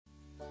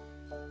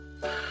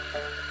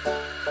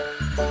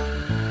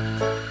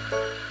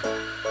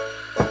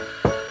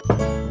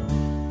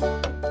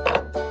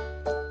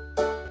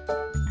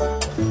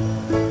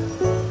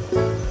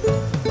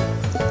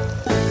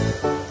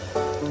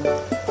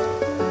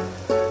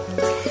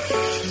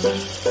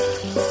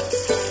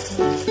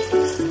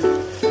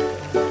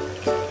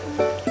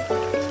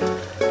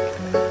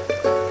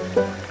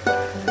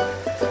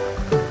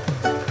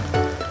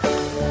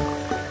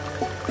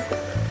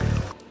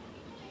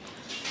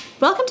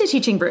to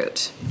Teaching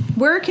Brute.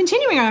 We're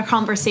continuing our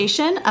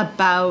conversation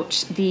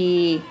about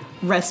the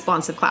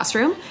responsive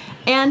classroom,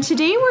 and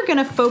today we're going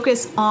to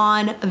focus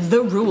on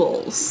the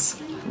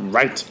rules.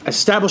 Right,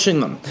 establishing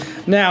them.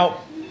 Now,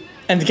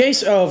 in the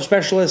case of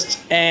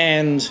specialists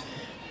and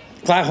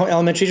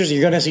elementary teachers,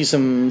 you're going to see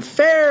some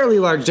fairly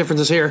large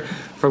differences here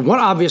for one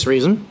obvious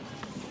reason: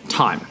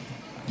 time.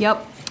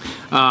 Yep.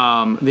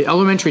 The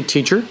elementary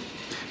teacher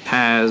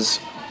has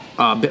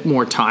a bit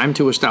more time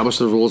to establish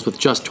the rules with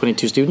just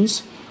 22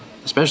 students.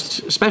 The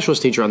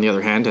specialist teacher, on the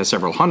other hand, has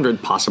several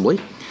hundred, possibly,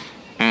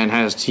 and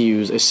has to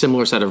use a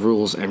similar set of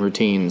rules and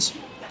routines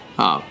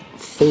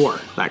for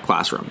that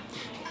classroom.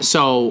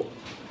 So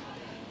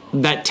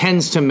that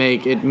tends to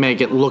make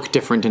it look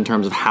different in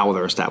terms of how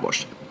they're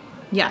established.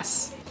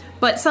 Yes.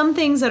 But some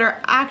things that are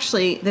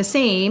actually the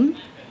same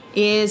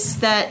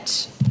is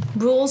that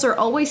rules are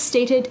always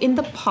stated in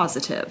the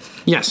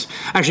positive. Yes.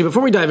 Actually,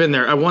 before we dive in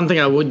there, one thing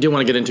I do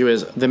want to get into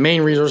is the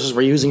main resources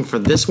we're using for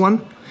this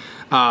one.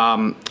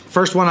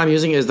 First one I'm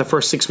using is The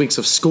First 6 Weeks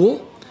of School,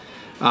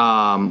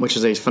 which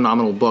is a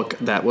phenomenal book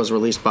that was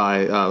released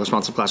by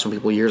Responsive Classroom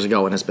people years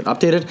ago and has been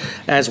updated,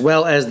 as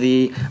well as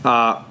the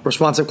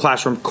Responsive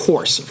Classroom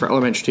course for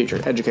elementary teacher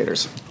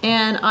educators.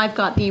 And I've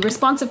got the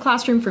Responsive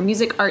Classroom for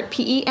Music, Art,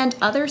 PE, and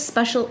Other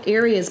Special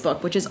Areas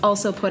book, which is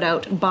also put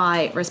out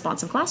by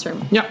Responsive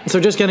Classroom. Yeah, so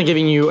just kind of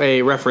giving you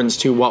a reference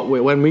to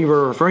when we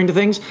were referring to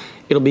things,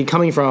 it'll be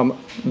coming from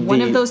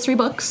one of those 3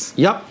 books.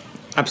 Yep,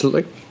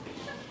 absolutely.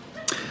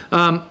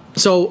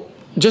 So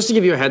just to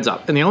give you a heads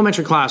up, in the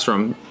elementary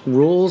classroom,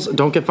 rules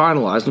don't get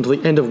finalized until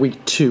the end of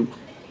week 2.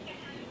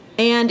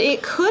 And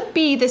it could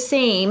be the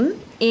same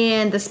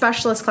in the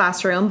specialist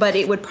classroom, but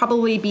it would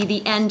probably be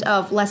the end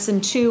of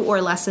lesson 2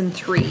 or lesson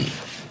 3.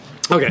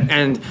 Okay,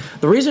 and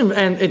the reason,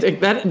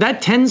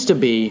 that tends to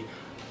be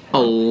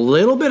a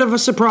little bit of a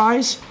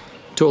surprise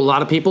to a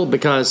lot of people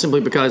simply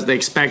because they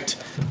expect,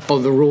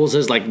 the rules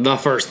is like the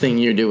first thing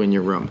you do in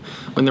your room.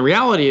 When the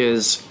reality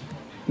is,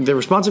 the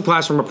responsive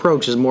classroom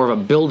approach is more of a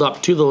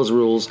build-up to those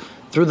rules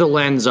through the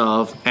lens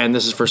of, and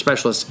this is for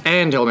specialists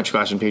and elementary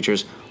classroom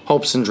teachers,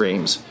 hopes and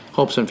dreams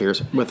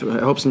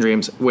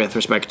with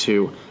respect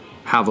to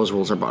how those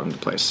rules are brought into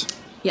place.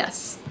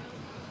 Yes.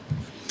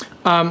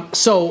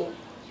 So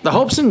the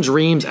hopes and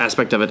dreams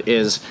aspect of it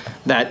is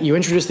that you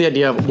introduce the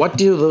idea of what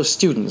do those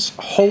students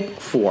hope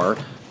for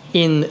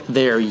in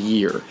their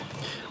year?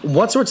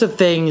 What sorts of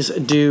things are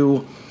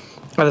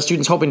the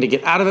students hoping to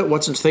get out of it?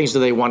 What sorts of things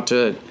do they want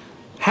to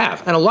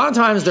have? And a lot of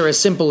times they're as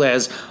simple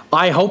as,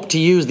 I hope to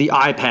use the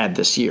iPad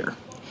this year.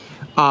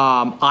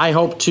 I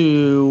hope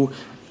to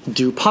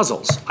do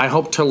puzzles. I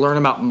hope to learn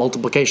about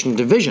multiplication and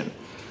division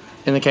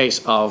in the case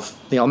of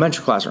the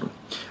elementary classroom.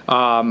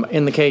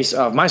 In the case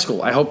of my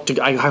school, I hope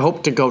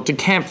to go to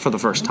camp for the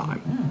first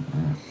time.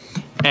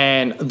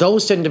 And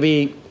those tend to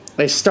be,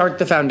 they start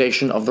the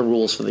foundation of the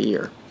rules for the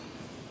year.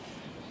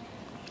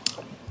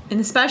 In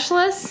the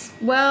specialists,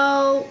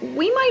 well,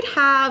 we might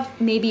have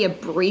maybe a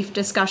brief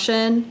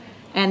discussion,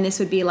 and this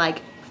would be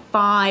like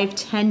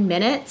 5-10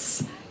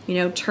 minutes.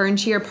 Turn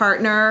to your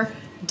partner,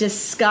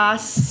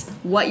 discuss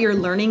what your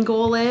learning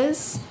goal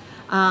is.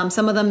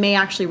 Some of them may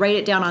actually write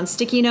it down on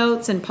sticky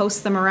notes and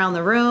post them around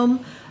the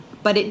room,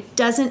 but it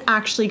doesn't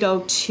actually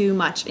go too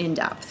much in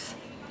depth.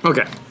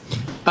 Okay.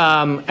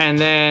 And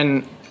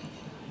then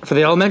for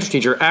the elementary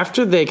teacher,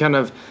 after they kind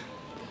of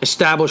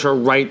establish or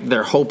write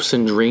their hopes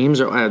and dreams,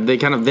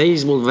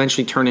 these will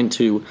eventually turn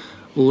into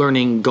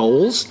learning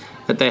goals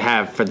that they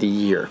have for the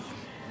year.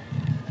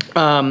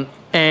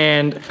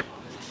 And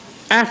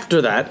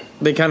after that,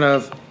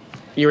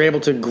 you're able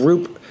to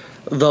group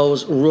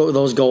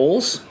those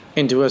goals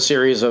into a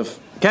series of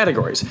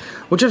categories,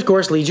 which of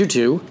course leads you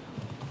to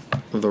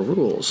the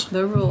rules.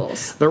 The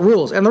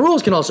rules. And the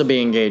rules can also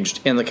be engaged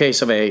in the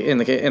case of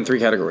in 3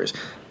 categories: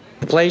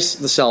 the place,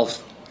 the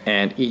self,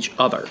 and each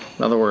other.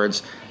 In other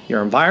words,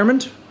 your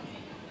environment,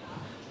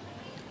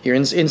 your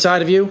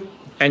inside of you,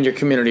 and your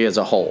community as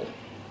a whole.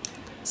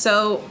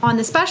 So on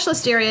the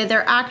specialist area,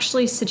 they're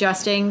actually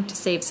suggesting, to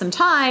save some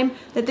time,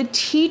 that the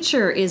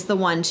teacher is the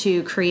one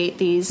to create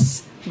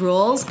these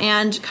rules,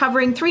 and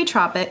covering 3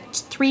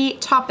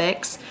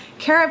 topics: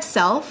 care of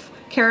self,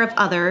 care of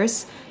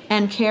others,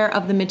 and care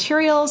of the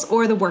materials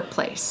or the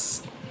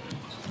workplace.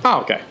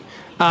 Oh, okay.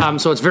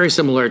 So it's very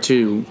similar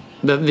to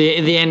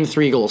the end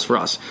 3 goals for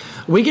us.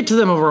 We get to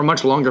them over a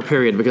much longer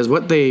period because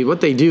what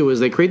they do is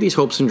they create these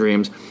hopes and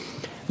dreams.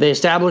 They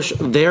establish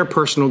their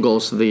personal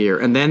goals for the year,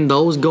 and then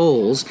those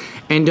goals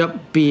end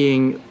up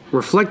being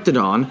reflected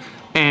on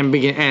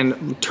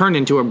and turn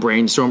into a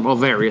brainstorm of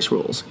various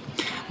rules.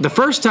 The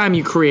first time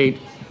you create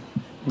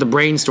the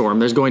brainstorm,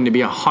 there's going to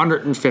be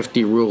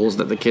 150 rules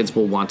that the kids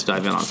will want to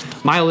dive in on.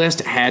 My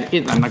list I'm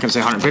not going to say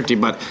 150,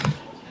 but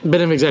a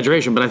bit of an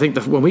exaggeration, but I think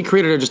when we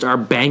created just our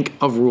bank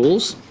of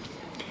rules,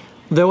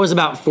 there was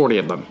about 40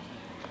 of them.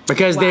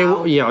 Because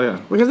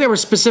because they were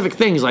specific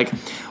things like,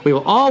 we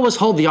will always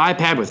hold the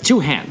iPad with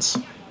 2 hands.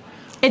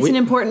 It's an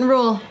important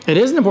rule. It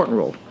is an important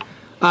rule.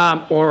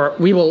 Or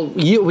we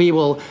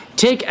will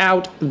take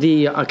out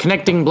the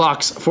connecting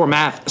blocks for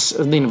math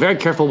in very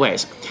careful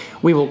ways.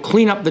 We will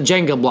clean up the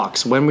Jenga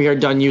blocks when we are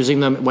done using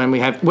them, when we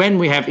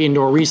have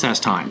indoor recess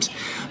times.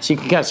 So you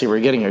can kind of see where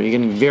you're getting here. You're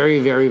getting very,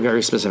 very,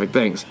 very specific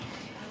things.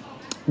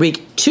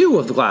 Week 2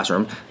 of the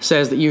classroom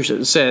says that you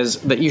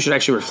should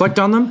actually reflect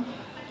on them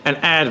and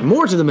add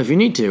more to them if you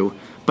need to,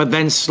 but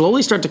then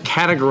slowly start to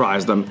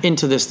categorize them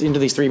into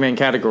these 3 main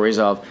categories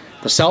of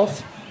the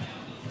self,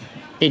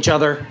 each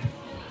other,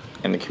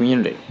 and the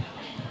community.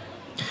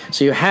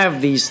 So you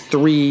have these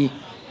 3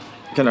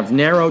 kind of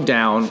narrowed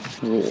down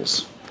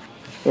rules,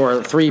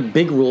 or 3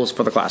 big rules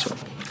for the classroom.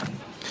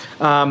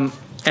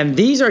 And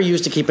these are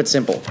used to keep it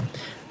simple.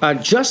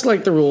 Just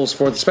like the rules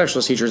for the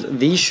specialist teachers,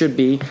 these should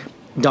be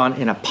done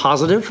in a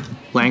positive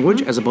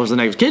language as opposed to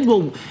negative. Kids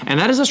will, and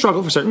that is a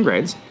struggle for certain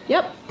grades,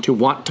 to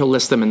want to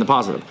list them in the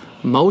positive.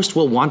 Most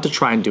will want to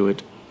try and do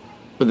it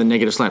with a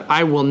negative slant.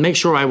 I will make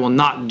sure I will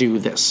not do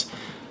this.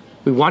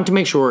 We want to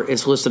make sure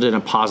it's listed in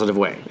a positive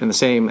way. In the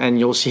same, and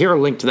you'll hear a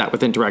link to that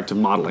with interactive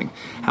modeling,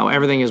 how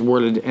everything is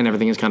worded and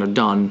everything is kind of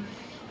done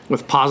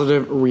with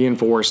positive,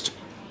 reinforced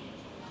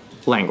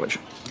language.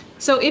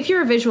 So if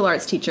you're a visual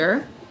arts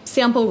teacher,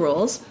 sample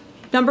rules.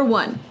 Number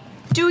 1,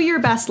 do your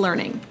best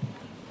learning.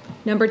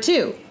 Number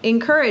 2,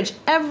 encourage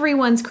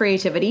everyone's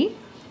creativity.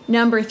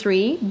 Number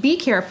 3, be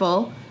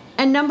careful.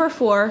 And number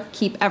 4,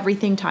 keep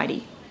everything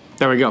tidy.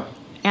 There we go.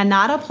 And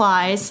that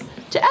applies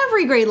to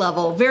every grade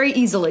level very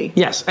easily.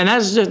 Yes, and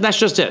that's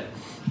just it.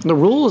 The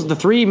rules, the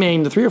 3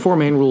 or 4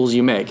 main rules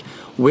you make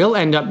will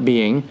end up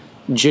being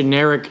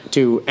generic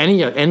to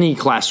any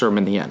classroom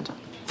in the end.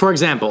 For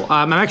example,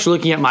 I'm actually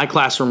looking at my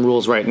classroom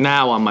rules right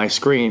now on my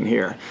screen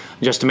here,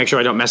 just to make sure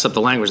I don't mess up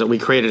the language that we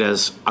created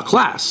as a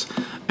class.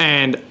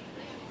 And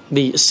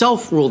the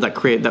self rule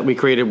that we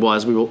created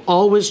was we will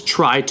always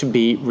try to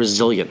be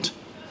resilient.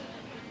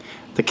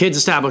 The kids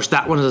established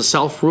that one as a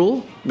self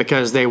rule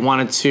because they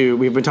wanted to.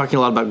 We've been talking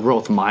a lot about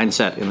growth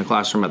mindset in the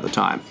classroom at the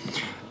time,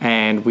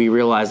 and we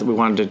realized that we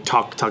wanted to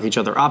talk each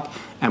other up,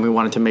 and we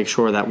wanted to make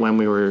sure that when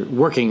we were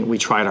working, we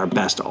tried our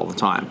best all the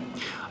time.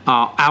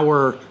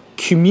 Our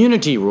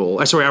community rule,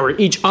 our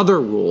each other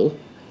rule,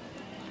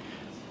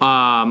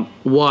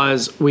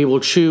 was we will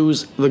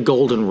choose the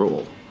golden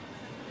rule.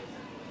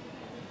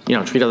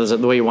 Treat others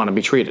the way you want to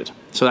be treated.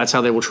 So that's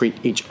how they will treat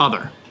each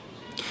other.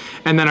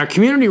 And then our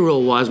community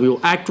rule was we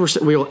will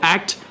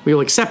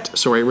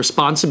accept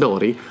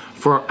responsibility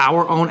for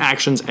our own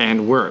actions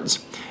and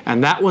words.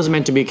 And that was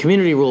meant to be a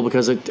community rule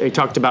because it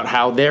talked about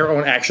how their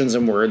own actions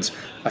and words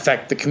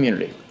affect the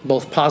community,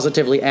 both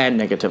positively and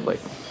negatively.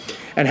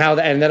 And how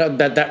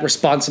that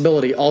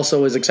responsibility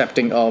also is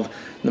accepting of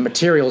the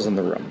materials in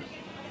the room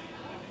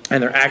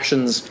and their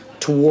actions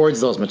towards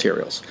those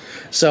materials.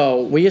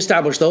 So we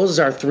established those as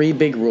our 3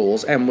 big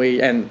rules,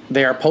 and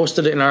they are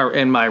posted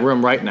in my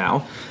room right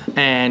now,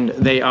 and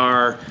they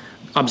are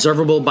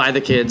observable by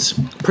the kids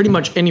pretty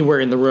much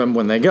anywhere in the room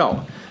when they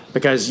go,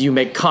 because you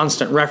make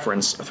constant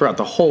reference throughout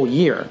the whole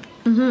year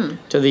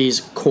to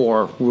these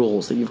core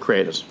rules that you've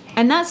created.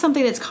 And that's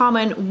something that's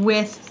common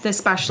with the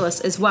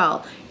specialists as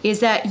well, is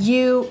that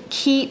you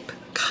keep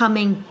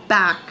coming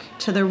back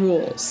to the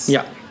rules.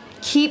 Yeah.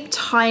 Keep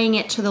tying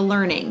it to the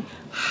learning.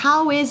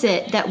 How is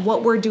it that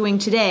what we're doing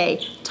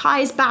today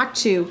ties back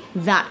to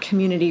that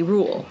community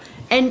rule?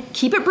 And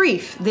keep it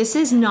brief. This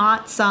is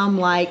not some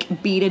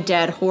beat a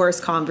dead horse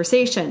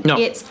conversation. No.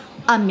 It's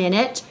a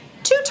minute,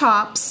 2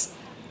 tops,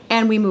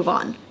 and we move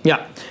on.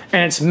 Yeah.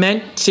 And it's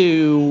meant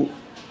to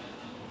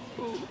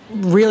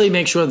really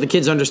make sure that the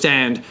kids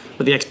understand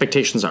what the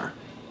expectations are.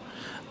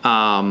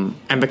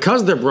 And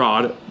because they're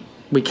broad,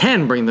 we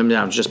can bring them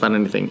down to just about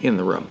anything in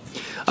the room.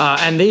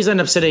 And these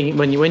end up sitting,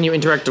 when you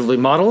interactively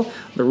model,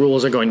 the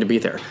rules are going to be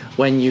there.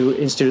 When you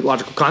institute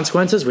logical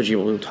consequences, which you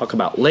will talk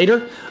about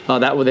later,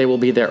 they will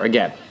be there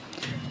again.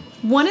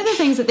 One of the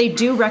things that they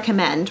do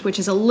recommend, which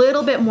is a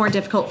little bit more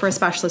difficult for a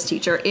specialist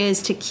teacher,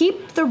 is to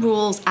keep the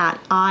rules at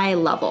eye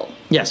level.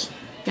 Yes.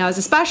 Now, as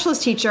a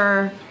specialist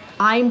teacher,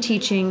 I'm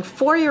teaching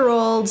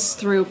 4-year-olds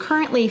through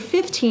currently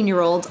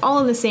 15-year-olds all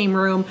in the same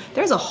room.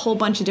 There's a whole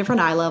bunch of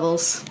different eye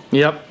levels.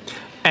 Yep.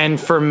 And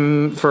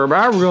for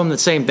our room, the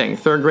same thing.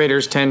 3rd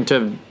graders tend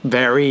to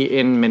vary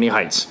in many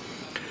heights.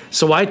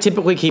 So I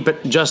typically keep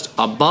it just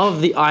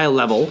above the eye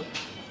level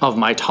of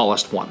my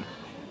tallest one.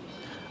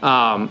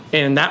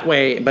 In that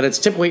way, but it's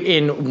typically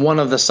in one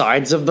of the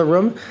sides of the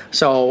room.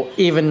 So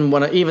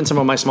even some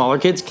of my smaller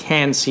kids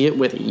can see it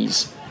with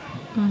ease.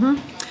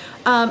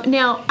 Mm-hmm.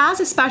 Now, as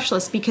a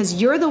specialist,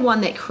 because you're the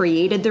one that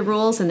created the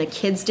rules and the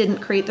kids didn't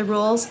create the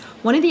rules,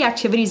 one of the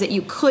activities that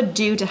you could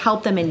do to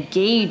help them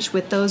engage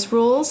with those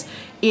rules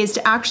is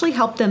to actually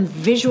help them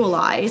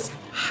visualize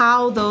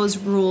how those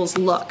rules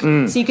look.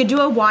 So you could do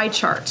a Y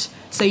chart.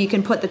 So you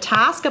can put the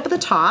task up at the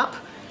top,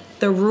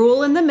 the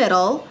rule in the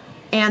middle,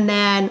 and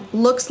then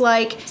looks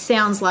like,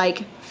 sounds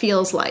like,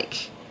 feels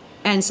like.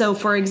 And so,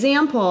 for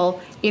example,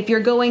 if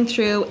you're going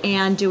through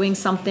and doing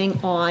something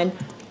on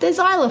the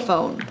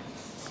xylophone,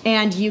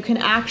 and you can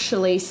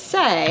actually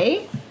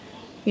say,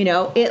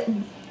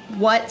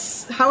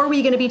 how are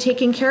we going to be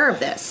taking care of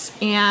this?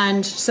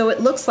 And so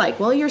it looks like,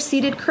 well, you're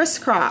seated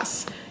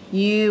crisscross.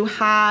 You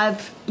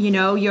have,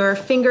 your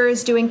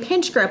fingers doing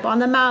pinch grip on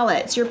the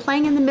mallets. You're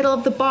playing in the middle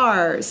of the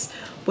bars.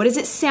 What does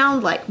it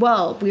sound like?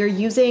 Well, we are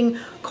using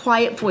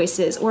quiet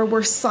voices, or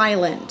we're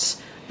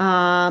silent.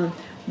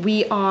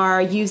 We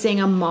are using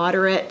a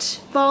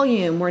moderate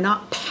volume. We're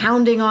not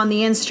pounding on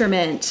the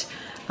instrument.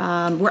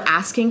 We're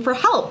asking for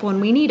help when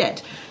we need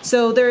it.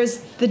 So there's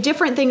the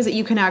different things that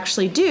you can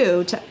actually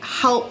do to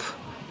help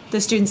the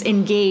students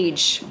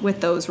engage with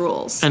those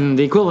rules. And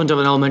the equivalent of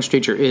an elementary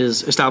teacher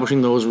is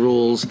establishing those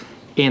rules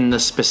in the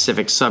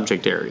specific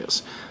subject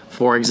areas.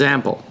 For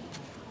example,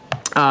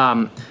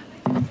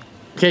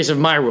 case of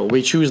my rule,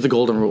 we choose the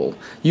golden rule.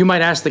 You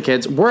might ask the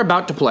kids, we're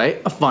about to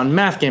play a fun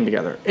math game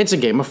together. It's a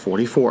game of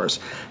 44s.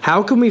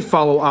 How can we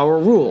follow our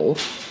rule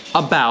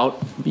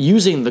about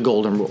using the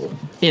golden rule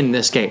in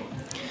this game?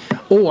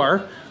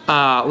 Or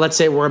let's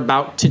say we're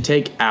about to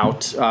take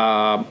out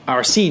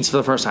our seeds for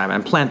the first time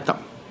and plant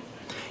them.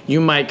 You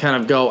might kind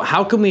of go,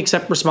 how can we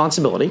accept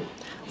responsibility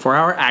for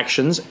our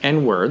actions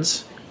and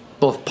words,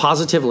 both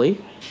positively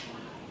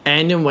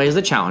and in ways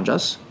that challenge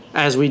us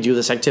as we do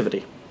this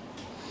activity?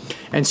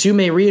 And so you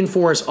may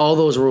reinforce all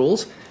those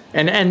rules.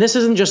 And this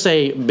isn't just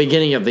a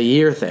beginning of the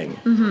year thing.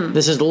 Mm-hmm.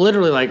 This is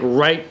literally like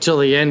right till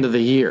the end of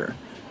the year.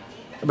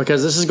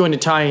 Because this is going to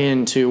tie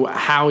into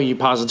how you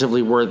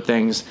positively word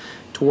things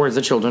towards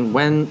the children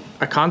when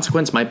a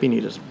consequence might be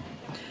needed.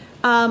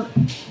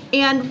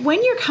 And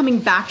when you're coming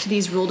back to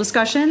these rule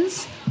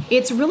discussions,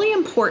 it's really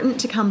important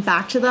to come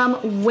back to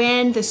them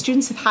when the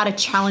students have had a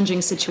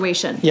challenging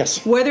situation.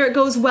 Yes. Whether it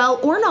goes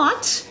well or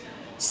not.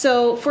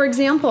 So, for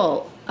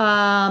example,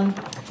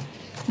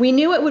 we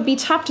knew it would be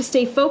tough to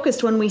stay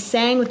focused when we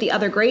sang with the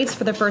other grades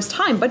for the first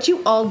time, but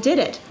you all did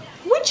it.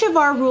 Which of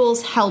our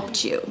rules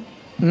helped you?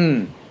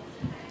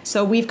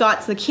 So we've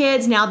got the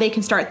kids, now they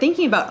can start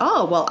thinking about,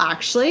 oh, well,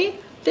 actually,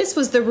 this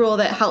was the rule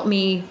that helped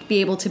me be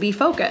able to be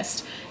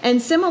focused.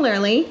 And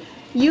similarly,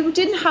 you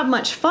didn't have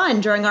much fun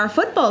during our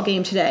football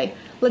game today.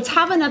 Let's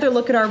have another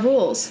look at our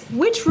rules.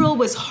 Which rule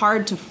was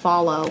hard to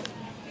follow?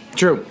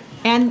 True.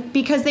 And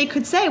because they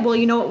could say, well,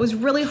 it was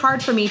really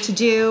hard for me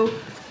to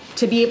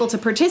be able to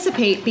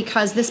participate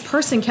because this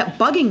person kept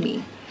bugging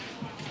me.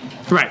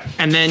 Right.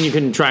 And then you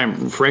can try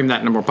and frame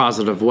that in a more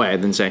positive way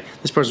than say,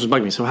 this person was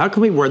bugging me. So how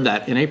can we word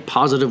that in a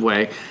positive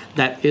way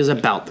that is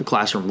about the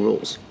classroom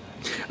rules?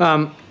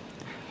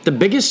 The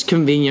most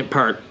convenient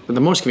part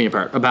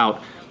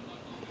about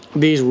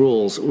these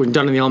rules, when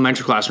done in the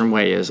elementary classroom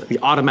way, is the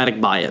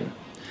automatic buy-in.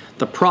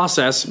 The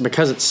process,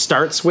 because it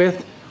starts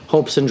with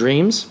hopes and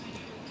dreams,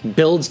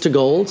 builds to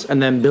goals,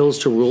 and then builds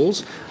to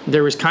rules,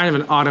 there is kind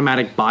of an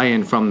automatic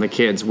buy-in from the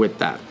kids with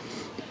that.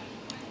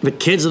 The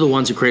kids are the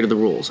ones who created the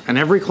rules. And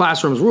every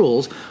classroom's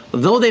rules,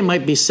 though they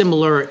might be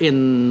similar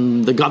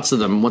in the guts of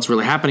them, what's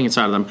really happening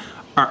inside of them,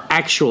 are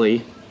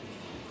actually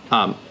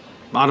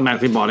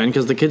automatically bought in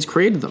because the kids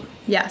created them.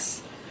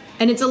 Yes.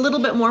 And it's a little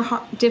bit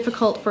more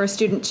difficult for a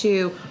student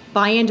to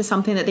buy into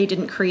something that they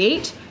didn't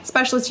create.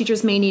 Specialist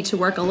teachers may need to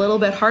work a little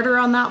bit harder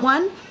on that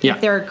one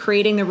if they're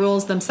creating the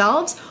rules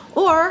themselves.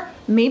 Or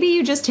maybe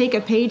you just take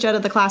a page out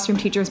of the classroom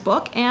teacher's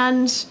book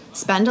and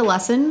spend a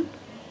lesson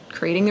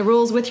creating the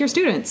rules with your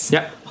students.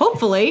 Yeah.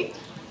 Hopefully,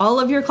 all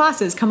of your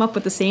classes come up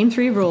with the same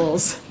 3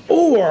 rules.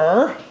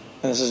 Or,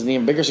 and this is the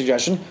bigger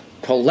suggestion,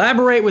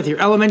 collaborate with your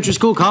elementary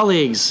school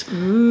colleagues.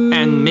 Ooh.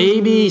 And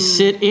maybe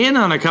sit in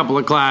on a couple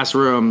of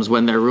classrooms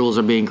when their rules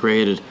are being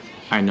created.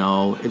 I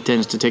know it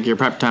tends to take your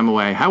prep time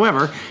away.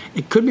 However,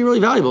 it could be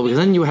really valuable because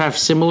then you have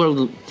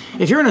similar...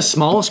 If you're in a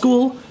small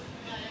school,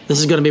 this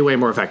is going to be way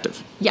more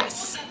effective.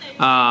 Yes.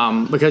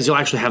 Because you'll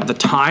actually have the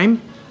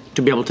time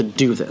to be able to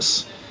do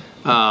this.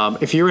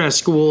 If you're in a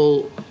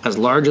school as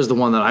large as the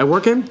one that I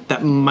work in,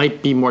 that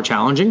might be more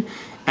challenging,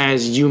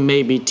 as you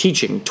may be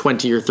teaching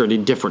 20 or 30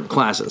 different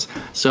classes.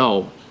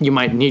 So you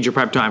might need your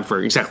prep time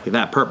for exactly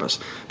that purpose.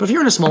 But if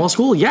you're in a small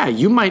school,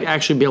 you might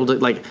actually be able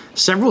to,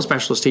 several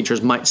specialist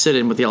teachers might sit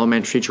in with the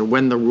elementary teacher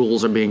when the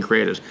rules are being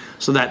created,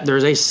 so that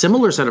there's a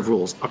similar set of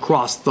rules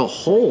across the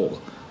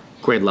whole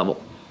grade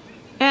level.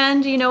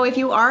 And, if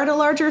you are at a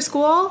larger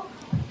school,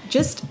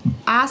 just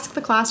ask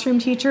the classroom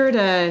teacher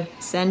to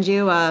send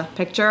you a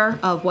picture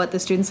of what the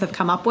students have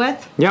come up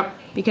with. Yep.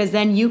 Because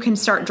then you can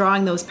start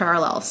drawing those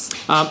parallels.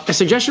 A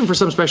suggestion for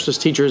some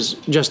specialist teachers,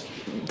 just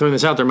throwing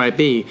this out there, might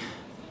be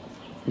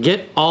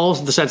get all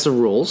the sets of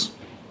rules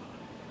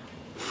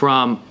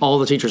from all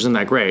the teachers in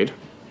that grade.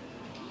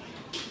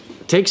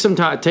 Take some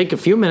time, take a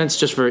few minutes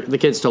just for the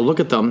kids to look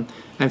at them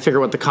and figure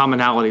out what the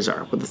commonalities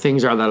are, what the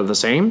things are that are the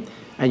same,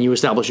 and you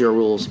establish your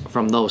rules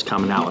from those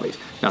commonalities.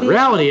 Now, the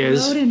reality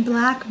is... Wrote in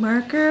black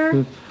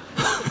marker.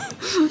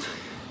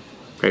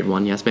 Grade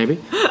 1, yes, maybe.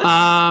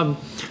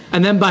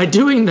 And then by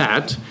doing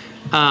that,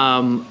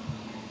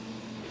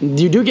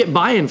 you do get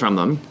buy-in from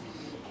them,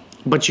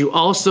 but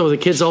the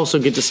kids also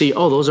get to see,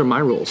 oh, those are my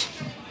rules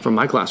from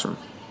my classroom.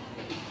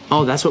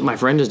 Oh, that's what my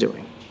friend is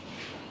doing.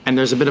 and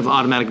there's a bit of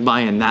automatic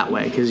buy-in that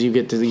way because you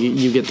get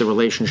the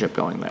relationship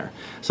going there.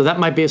 So that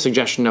might be a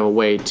suggestion of a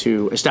way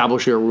to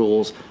establish your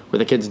rules where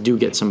the kids do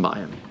get some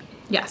buy-in.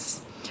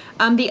 Yes.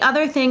 The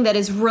other thing that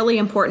is really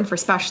important for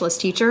specialist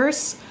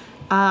teachers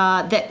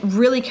that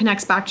really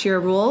connects back to your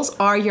rules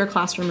are your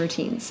classroom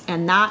routines.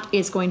 And that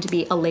is going to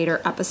be a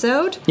later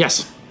episode.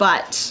 Yes.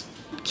 But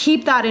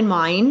keep that in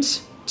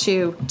mind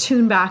to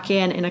tune back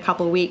in a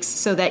couple of weeks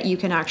so that you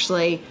can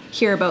actually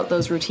hear about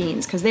those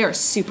routines because they are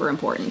super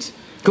important.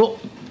 Cool.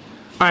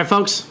 All right,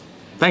 folks.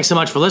 Thanks so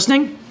much for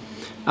listening.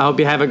 I hope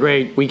you have a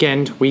great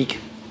week.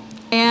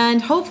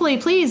 And hopefully,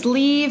 please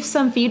leave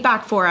some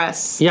feedback for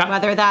us. Yeah.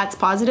 Whether that's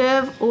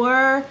positive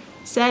or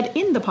said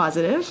in the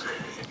positive.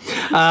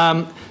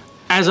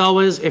 As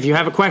always, if you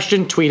have a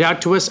question, tweet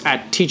out to us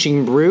at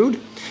Teaching Brood.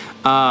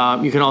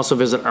 You can also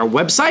visit our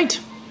website,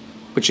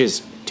 which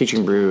is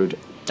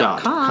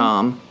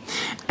teachingbrood.com.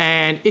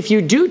 And if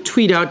you do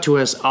tweet out to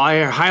us,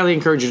 I highly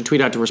encourage you to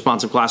tweet out to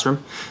Responsive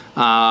Classroom,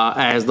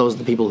 as those are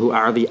the people who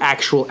are the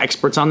actual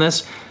experts on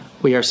this.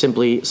 We are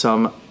simply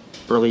some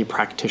early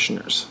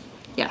practitioners.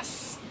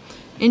 Yes.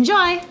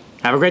 Enjoy.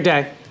 Have a great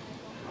day.